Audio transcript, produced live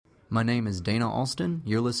My name is Dana Alston.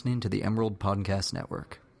 You're listening to the Emerald Podcast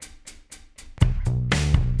Network.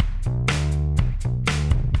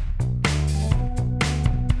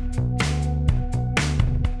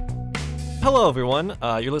 Hello, everyone.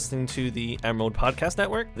 You're listening to the Emerald Podcast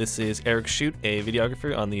Network. This is Eric Shute, a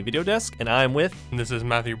videographer on the video desk, and I'm with... This is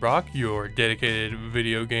Matthew Brock, your dedicated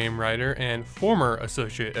video game writer and former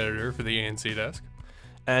associate editor for the ANC desk.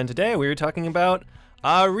 And today we were talking about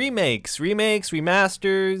remakes,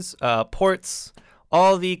 remasters, ports,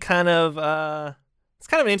 all the kind of... it's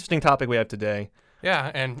kind of an interesting topic we have today. Yeah,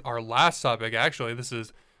 and our last topic, actually, this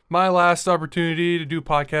is my last opportunity to do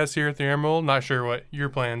podcasts here at the Emerald. Not sure what your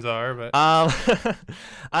plans are, but...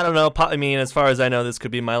 I don't know. I mean, as far as I know, this could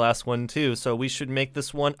be my last one, too, so we should make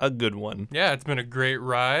this one a good one. Yeah, it's been a great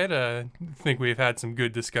ride. I think we've had some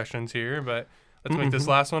good discussions here, but let's make this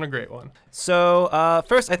last one a great one. So,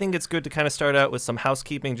 first, I think it's good to kind of start out with some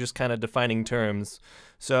housekeeping, just kind of defining terms.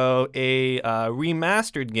 So, a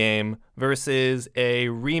remastered game versus a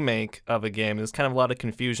remake of a game. There's kind of a lot of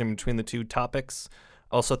confusion between the two topics.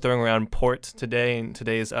 Also throwing around port today in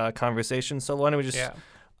today's conversation. So why don't we just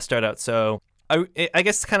start out? So I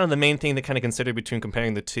guess kind of the main thing to kind of consider between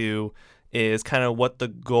comparing the two is kind of what the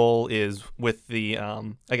goal is with the,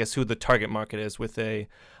 I guess who the target market is with a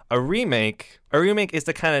remake. A remake is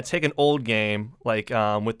to kind of take an old game, like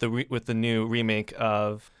with the new remake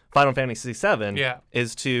of Final Fantasy VII,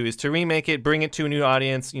 is to remake it, bring it to a new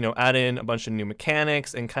audience, add in a bunch of new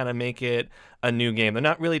mechanics and kind of make it a new game. They're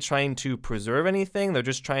not really trying to preserve anything. They're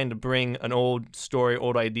just trying to bring an old story,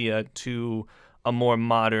 old idea to a more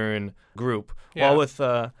modern group. Yeah. While with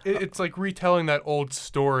it's like retelling that old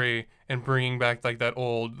story and bringing back like that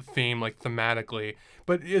old theme, like thematically,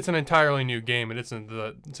 but it's an entirely new game. It isn't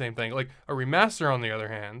the same thing. Like a remaster, on the other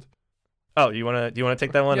hand. Oh, do you want to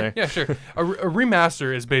take that one? Yeah, sure. A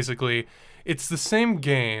remaster is basically, it's the same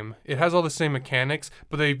game. It has all the same mechanics,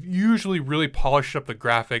 but they've usually really polished up the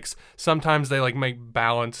graphics. Sometimes they make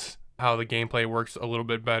balance how the gameplay works a little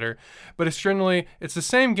bit better. But it's the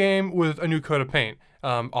same game with a new coat of paint.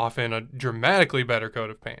 Often a dramatically better coat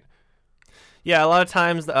of paint. Yeah, a lot of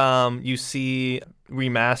times you see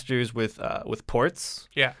remasters with ports.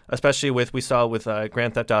 Yeah. Especially we saw with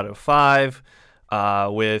Grand Theft Auto 5,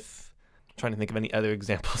 with... trying to think of any other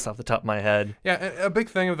examples off the top of my head. Yeah, a big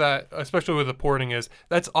thing of that, especially with the porting, is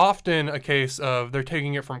that's often a case of they're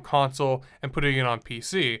taking it from console and putting it on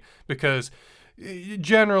PC, because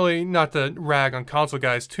generally, not to rag on console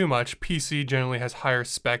guys too much, PC generally has higher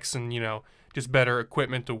specs and, just better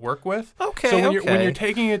equipment to work with. Okay, so when you're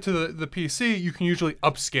taking it to the PC, you can usually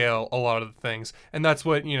upscale a lot of the things, and that's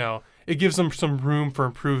what, it gives them some room for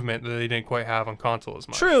improvement that they didn't quite have on console as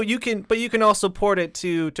much. True, you can also port it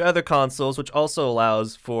to other consoles, which also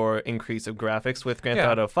allows for increase of graphics with Grand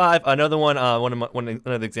Theft Auto 5. Another one,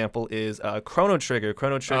 another example is Chrono Trigger.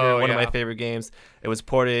 Chrono Trigger, one of my favorite games. It was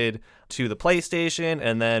ported to the PlayStation,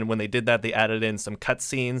 and then when they did that, they added in some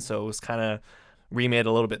cutscenes, so it was kind of remade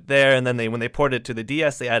a little bit there, and then when they ported it to the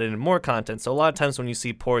DS, they added in more content. So a lot of times when you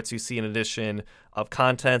see ports, you see an addition of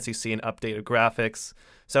contents, you see an update of graphics.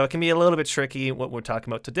 So it can be a little bit tricky. What we're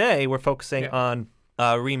talking about today, we're focusing on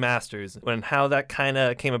remasters, and how that kind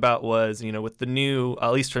of came about was, with the new,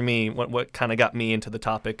 at least for me, what kind of got me into the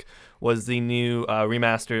topic was the new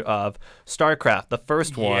remaster of StarCraft, the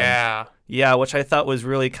first one. Yeah, which I thought was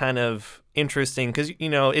really kind of interesting because,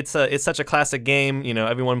 it's such a classic game.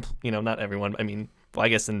 Everyone, not everyone, I mean, well, I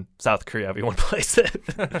guess in South Korea, everyone plays it.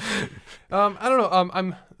 I don't know.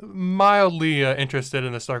 I'm mildly interested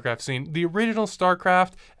in the StarCraft scene. The original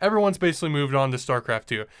StarCraft, everyone's basically moved on to StarCraft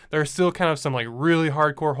 2. There are still kind of some really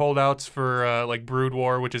hardcore holdouts for Brood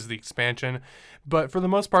War, which is the expansion. But for the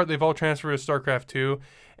most part, they've all transferred to StarCraft 2.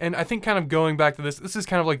 And I think kind of going back to this is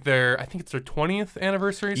kind of like I think it's their 20th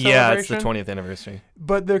anniversary celebration. Yeah, it's the 20th anniversary.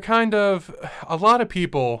 But they're kind of, a lot of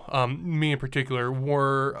people, me in particular,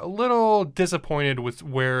 were a little disappointed with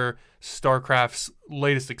where StarCraft's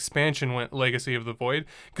latest expansion went, Legacy of the Void,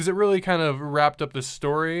 because it really kind of wrapped up the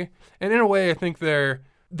story. And in a way, I think they're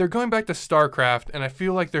going back to StarCraft, and I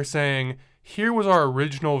feel like they're saying, here was our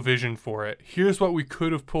original vision for it. Here's what we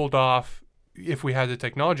could have pulled off if we had the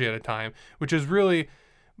technology at a time, which is really...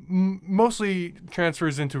 mostly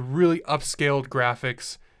transfers into really upscaled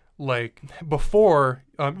graphics. Like before,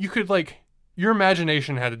 you could your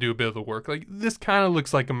imagination had to do a bit of the work. Like this kind of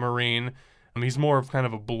looks like a Marine. He's more of kind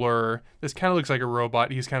of a blur. This kind of looks like a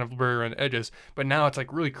robot. He's kind of blurry around the edges. But now it's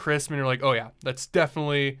really crisp, and you're like, oh yeah, that's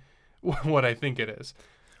definitely what I think it is.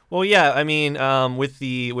 Well, yeah, I mean, with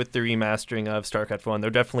the remastering of StarCraft 1, they're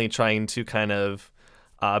definitely trying to kind of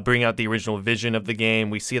bring out the original vision of the game.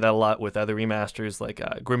 We see that a lot with other remasters, like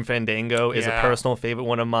Grim Fandango is a personal favorite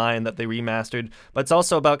one of mine that they remastered. But it's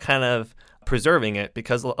also about kind of preserving it,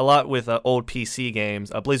 because a lot with old PC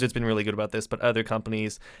games, Blizzard's been really good about this, but other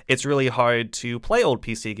companies, it's really hard to play old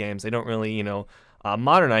PC games. They don't really,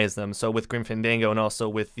 modernize them. So with Grim Fandango and also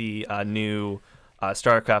with the new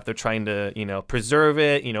StarCraft, they're trying to, preserve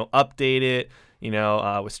it, update it. With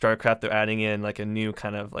StarCraft, they're adding in like a new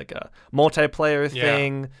kind of like a multiplayer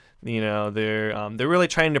thing. They're really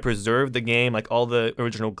trying to preserve the game. Like all the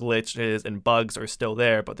original glitches and bugs are still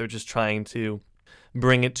there, but they're just trying to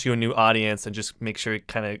bring it to a new audience and just make sure it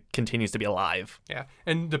kind of continues to be alive. Yeah,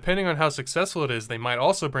 and depending on how successful it is, they might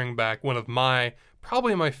also bring back one of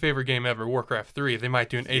probably my favorite game ever, Warcraft 3. They might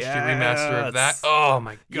do an HD remaster of that. Oh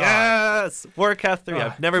my god. Yes! Warcraft 3.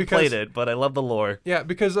 I've never played it, but I love the lore. Yeah,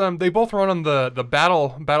 because they both run on the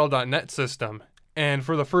battle.net system. And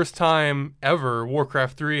for the first time ever,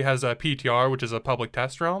 Warcraft 3 has a PTR, which is a public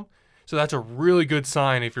test realm. So that's a really good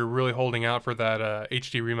sign if you're really holding out for that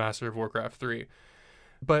HD remaster of Warcraft 3.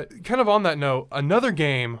 But kind of on that note, another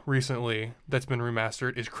game recently that's been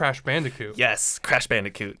remastered is Crash Bandicoot. Yes, Crash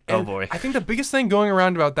Bandicoot. Oh boy. I think the biggest thing going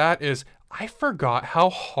around about that is I forgot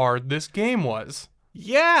how hard this game was.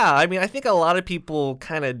 Yeah, I mean, I think a lot of people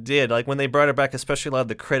kind of did. Like when they brought it back, especially a lot of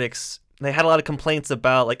the critics, they had a lot of complaints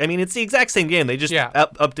about, it's the exact same game. They just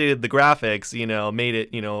updated the graphics, made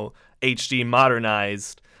it, HD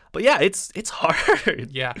modernized. But yeah, it's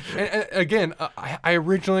hard. Yeah. And again, I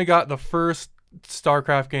originally got the first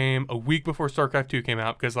StarCraft game a week before StarCraft 2 came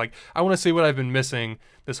out, because I want to see what I've been missing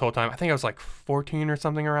this whole time. I think I was 14 or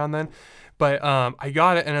something around then. But I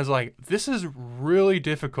got it and I was like, this is really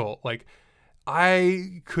difficult.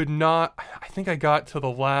 I think I got to the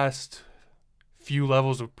last few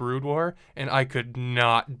levels of Brood War, and I could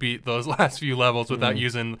not beat those last few levels without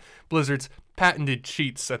using Blizzard's patented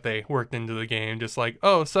cheats that they worked into the game. Just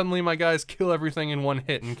suddenly my guys kill everything in one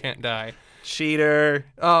hit and can't die. Cheater.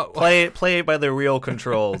 Play it by the real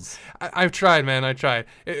controls. I've tried, man. I tried.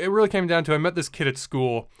 It really came down to, I met this kid at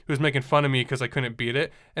school who was making fun of me because I couldn't beat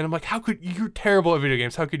it. And I'm like, you're terrible at video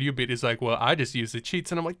games. How could you beat it? He's like, well, I just use the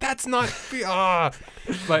cheats. And I'm like, that's not...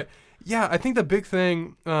 But yeah, I think the big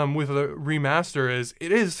thing with the remaster is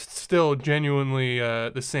it is still genuinely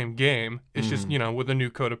the same game. It's just, with a new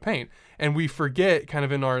coat of paint. And we forget, kind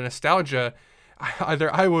of in our nostalgia,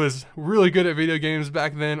 either I was really good at video games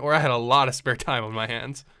back then, or I had a lot of spare time on my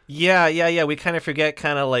hands. Yeah. We kind of forget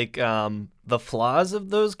the flaws of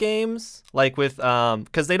those games, with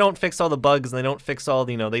because they don't fix all the bugs and they don't fix all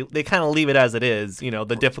they kind of leave it as it is.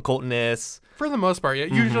 The difficultness. For the most part, yeah.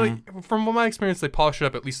 Usually, from my experience, they polish it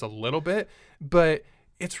up at least a little bit, but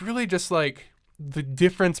it's really just the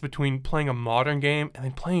difference between playing a modern game and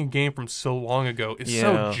then playing a game from so long ago is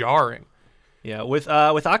so jarring. Yeah, with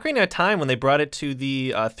Ocarina of Time, when they brought it to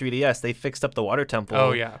the 3DS, they fixed up the water temple.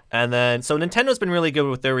 Oh, yeah. And then, so Nintendo's been really good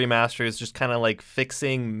with their remasters, just kind of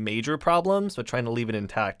fixing major problems, but trying to leave it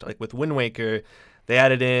intact. With Wind Waker, they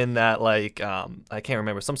added in that, I can't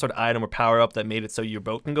remember, some sort of item or power-up that made it so your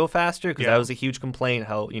boat can go faster, because that was a huge complaint,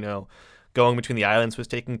 how, going between the islands was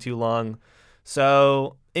taking too long.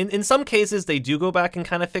 So, in some cases, they do go back and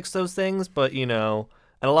kind of fix those things, but, and a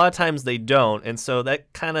lot of times they don't. And so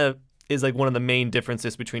that kind of is one of the main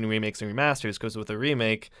differences between remakes and remasters, because with a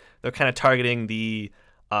remake, they're kind of targeting the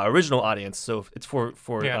original audience, so it's for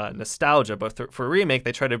nostalgia, but for a remake,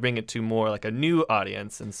 they try to bring it to more a new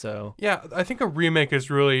audience, and so... Yeah, I think a remake is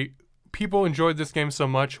really... People enjoyed this game so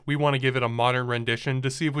much, we want to give it a modern rendition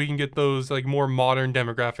to see if we can get those more modern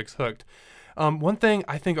demographics hooked. One thing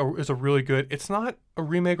I think is a really good... It's not a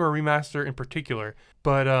remake or a remaster in particular,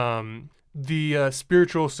 but... the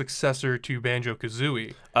spiritual successor to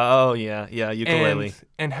Banjo-Kazooie. Oh, yeah, ukulele.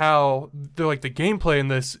 And how the gameplay in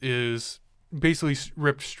this is basically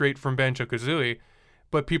ripped straight from Banjo-Kazooie,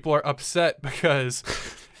 but people are upset because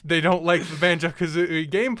they don't like the Banjo-Kazooie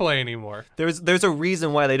gameplay anymore. There's a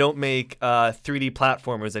reason why they don't make 3D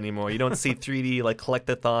platformers anymore. You don't see 3D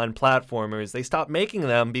collectathon platformers. They stopped making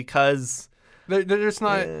them because they're just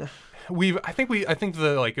not. I think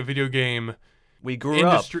the a video game. We grew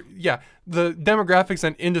up. Yeah, the demographics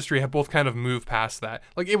and industry have both kind of moved past that.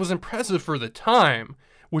 It was impressive for the time,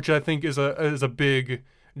 which I think is a big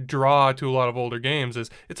draw to a lot of older games. Is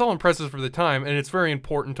it's all impressive for the time, and it's very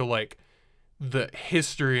important to the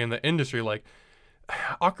history and the industry.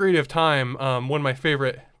 Ocarina of Time, one of my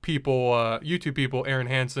favorite people, YouTube people, Aaron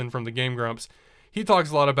Hansen from the Game Grumps, he talks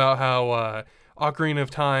a lot about how Ocarina of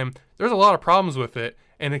Time, there's a lot of problems with it,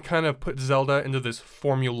 and it kind of put Zelda into this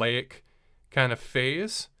formulaic kind of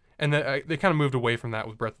phase, and then they kind of moved away from that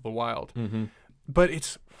with Breath of the Wild. Mm-hmm. But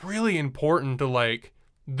it's really important to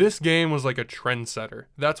this game was like a trendsetter.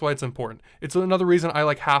 That's why it's important. It's another reason I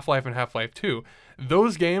like Half-Life and Half-Life 2.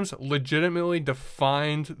 Those games legitimately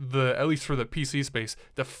defined at least for the PC space,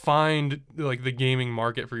 defined like the gaming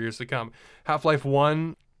market for years to come. Half-Life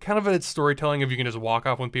 1, kind of its storytelling if you can just walk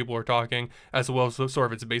off when people are talking, as well as sort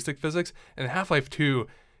of its basic physics. And Half-Life 2,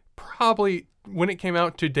 probably when it came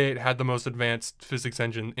out to date, had the most advanced physics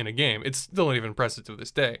engine in a game. It's still not even impressive to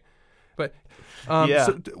this day. But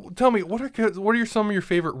so tell me, what are some of your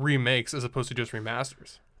favorite remakes as opposed to just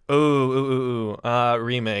remasters?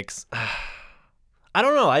 Remakes. I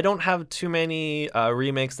don't know. I don't have too many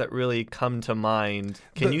remakes that really come to mind.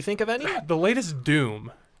 Can you think of any? The latest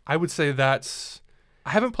Doom, I would say I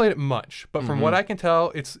haven't played it much, but from what I can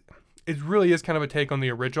tell, it really is kind of a take on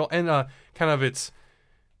the original, and kind of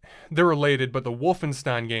they're related, but the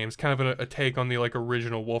Wolfenstein games, kind of a take on the like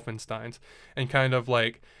original Wolfensteins, and kind of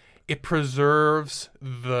like it preserves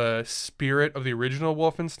the spirit of the original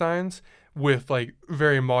Wolfensteins with like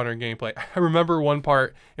very modern gameplay. I remember one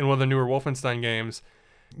part in one of the newer Wolfenstein games,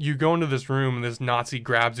 you go into this room and this Nazi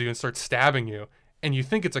grabs you and starts stabbing you, and you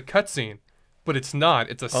think it's a cutscene, but it's not.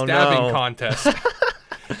 It's a stabbing contest.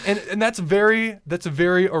 and that's a very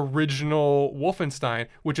original Wolfenstein,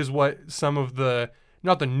 which is what some of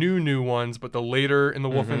not the new ones, but the later in the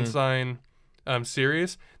Wolfenstein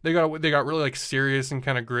series, they got really like serious and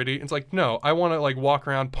kind of gritty. It's like, no, I want to like walk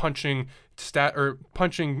around punching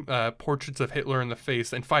portraits of Hitler in the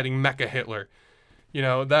face and fighting Mecha Hitler. You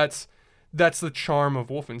know, that's the charm of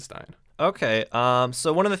Wolfenstein. Okay,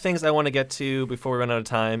 so one of the things I want to get to before we run out of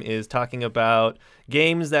time is talking about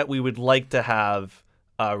games that we would like to have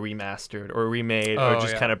remastered or remade or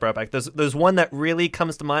just kind of brought back. There's one that really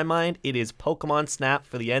comes to my mind. It is Pokemon Snap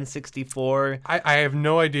for the N64. I have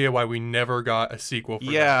no idea why we never got a sequel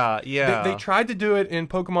for that. Yeah. They tried to do it in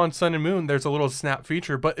Pokemon Sun and Moon. There's a little Snap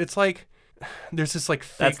feature, but it's like there's this like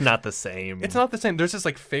fake... That's not the same. It's not the same. There's this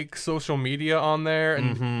like fake social media on there,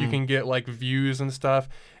 and you can get like views and stuff.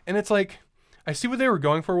 And it's like, I see what they were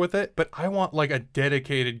going for with it, but I want like a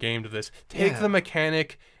dedicated game to this. Take the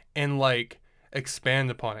mechanic and like expand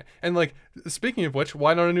upon it. And like, speaking of which,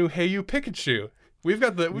 why not a new Hey You Pikachu? We've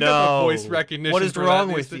got the voice recognition. What is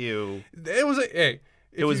wrong with you? It was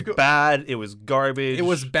it was bad. It was garbage. It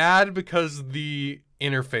was bad because the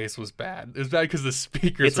interface was bad. It was bad because the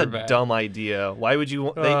speakers were bad. It's a dumb idea. Why would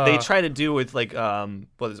you? They try to do with like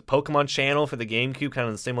what is it, Pokemon Channel for the GameCube, kind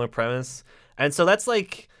of the similar premise. And so that's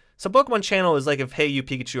like, so Pokemon Channel is like if Hey You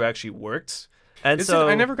Pikachu actually worked. And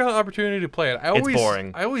I never got an opportunity to play it. It's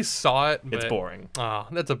boring. I always saw it. But, it's boring.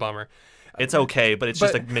 That's a bummer. It's okay, but it's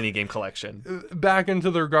just a minigame collection. Back into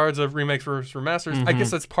the regards of remakes versus remasters, I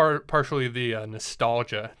guess that's partially the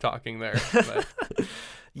nostalgia talking there. But.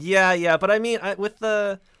 Yeah, but I mean, with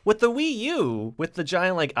the Wii U, with the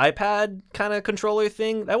giant like iPad kind of controller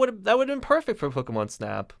thing, that would have been perfect for Pokemon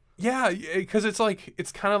Snap. Yeah, because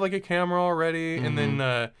it's kind of like a camera already, and then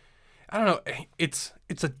I don't know. It's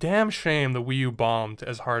a damn shame the Wii U bombed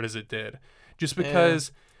as hard as it did, just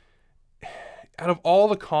because out of all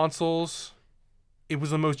the consoles, it was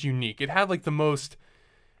the most unique. It had like the most.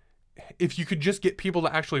 If you could just get people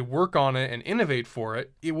to actually work on it and innovate for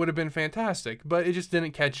it, it would have been fantastic. But it just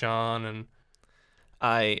didn't catch on, and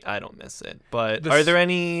I don't miss it. But are there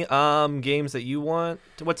any games that you want?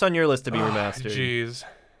 What's on your list to be remastered?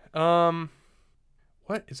 Jeez.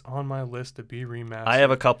 What is on my list to be remastered? I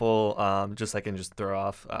have a couple. Just I can just throw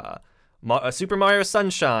off. Super Mario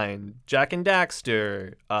Sunshine, Jak and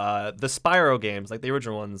Daxter, the Spyro games, like the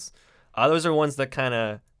original ones. Those are ones that kind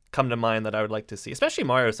of come to mind that I would like to see, especially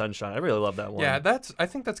Mario Sunshine. I really love that one. Yeah, I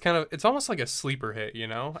think that's kind of, it's almost like a sleeper hit, you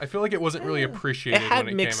know? I feel like it wasn't really appreciated when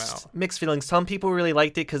it came out. Mixed feelings. Some people really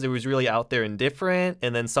liked it because it was really out there and different,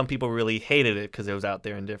 and then some people really hated it because it was out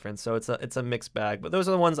there and different. So it's a mixed bag. But those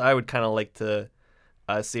are the ones I would kind of like to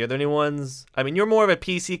see. Are there any ones? I mean, you're more of a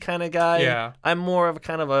PC kind of guy. Yeah. I'm more of a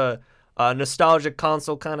kind of a nostalgic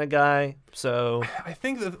console kind of guy. So I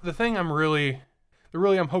think the thing I'm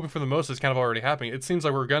hoping for the most is kind of already happening. It seems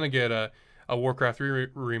like we're going to get a Warcraft 3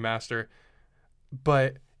 remaster.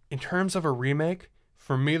 But in terms of a remake,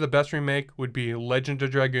 for me, the best remake would be Legend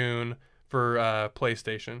of Dragoon for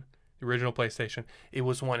PlayStation, the original PlayStation. It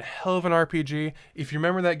was one hell of an RPG. If you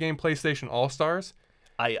remember that game, PlayStation All-Stars.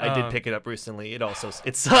 I did pick it up recently. It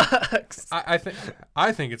sucks. I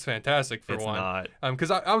think it's fantastic for one. It's not.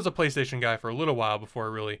 Because I was a PlayStation guy for a little while before I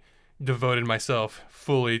really devoted myself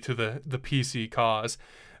fully to the PC cause.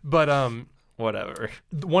 But whatever.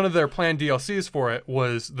 One of their planned DLCs for it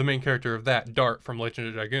was the main character of that, Dart from Legend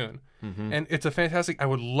of Dragoon. Mm-hmm. And it's a fantastic. I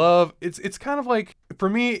would love. It's kind of like, for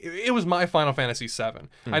me, it was my Final Fantasy VII.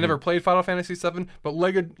 Mm-hmm. I never played Final Fantasy VII, but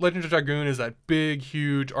Legend of Dragoon is that big,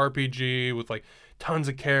 huge RPG with like tons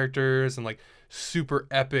of characters and like super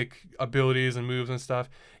epic abilities and moves and stuff.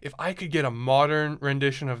 If I could get a modern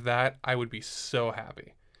rendition of that, I would be so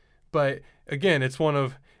happy. But again, it's kind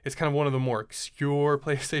of one of the more obscure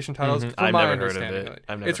PlayStation titles. Mm-hmm. From I've my never heard of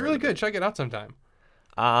understanding. it. It's really good. Check it out sometime.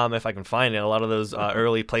 If I can find it. A lot of those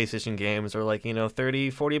early PlayStation games are like,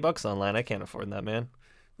 $30-$40 online. I can't afford that, man.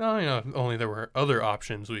 No, only there were other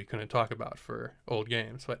options we couldn't talk about for old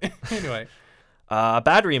games. But anyway.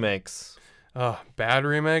 Bad remakes. Bad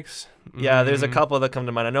remakes? Yeah, there's a couple that come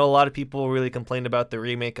to mind. I know a lot of people really complained about the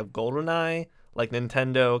remake of GoldenEye. Like,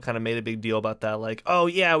 Nintendo kind of made a big deal about that. Like, oh,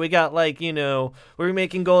 yeah, we got, we're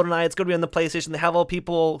remaking GoldenEye. It's going to be on the PlayStation. They have all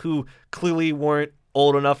people who clearly weren't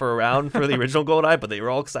old enough or around for the original GoldenEye, but they were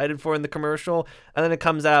all excited for it in the commercial. And then it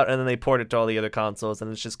comes out, and then they port it to all the other consoles, and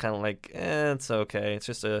it's just kind of like, it's okay. It's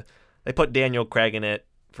just they put Daniel Craig in it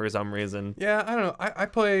for some reason. Yeah, I don't know. I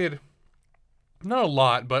played, not a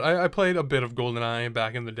lot, but I played a bit of GoldenEye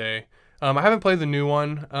back in the day. I haven't played the new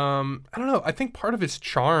one. I don't know. I think part of its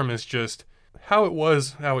charm is just how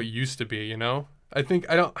it used to be, I think,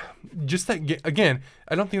 I don't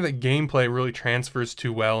think that gameplay really transfers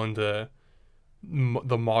too well into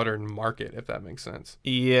the modern market, if that makes sense.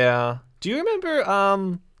 Yeah. Do you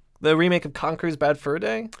remember the remake of Conker's Bad Fur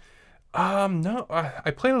Day? No,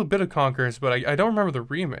 I played a bit of Conker's, but I don't remember the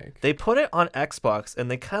remake. They put it on Xbox, and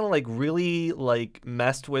they kind of really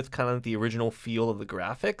messed with kind of the original feel of the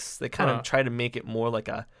graphics. They kind of tried to make it more like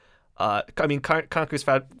a Conker's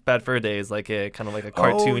Bad Fur Day is like a kind of like a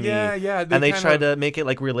cartoony. Oh, yeah. They tried to make it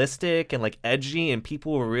realistic and edgy, and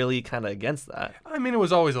people were really kind of against that. I mean, it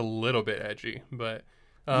was always a little bit edgy, but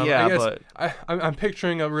but I'm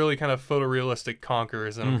picturing a really kind of photorealistic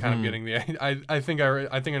Conkers, and I'm kind of getting I think I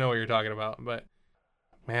know what you're talking about, but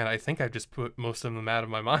man, I think I've just put most of them out of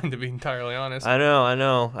my mind, to be entirely honest. I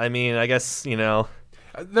know. I mean, I guess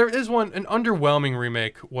there is an underwhelming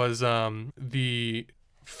remake was the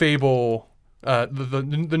Fable,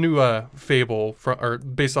 the new Fable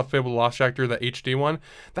based off Fable: The Lost Chapter, the HD one.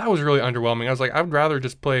 That was really underwhelming. I was like, I'd rather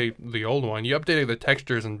just play the old one. You updated the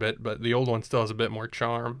textures a bit, but the old one still has a bit more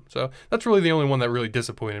charm. So that's really the only one that really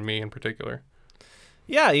disappointed me in particular.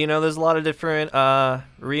 Yeah, there's a lot of different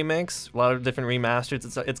remakes, a lot of different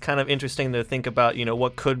remasters. It's kind of interesting to think about,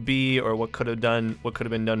 what could be or what could have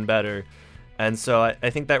been done better. And so I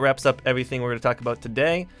think that wraps up everything we're going to talk about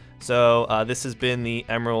today. So this has been the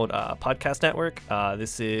Emerald Podcast Network.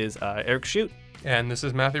 This is Eric Shute. And this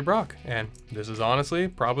is Matthew Brock. And this is honestly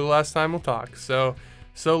probably the last time we'll talk. So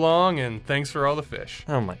long, and thanks for all the fish.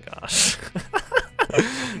 Oh my gosh.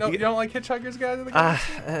 No, you don't like Hitchhiker's Guide to the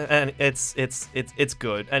Galaxy? And it's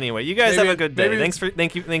good. Anyway, you guys have a good day.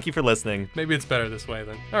 Thank you for listening. Maybe it's better this way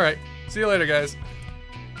then. All right. See you later, guys.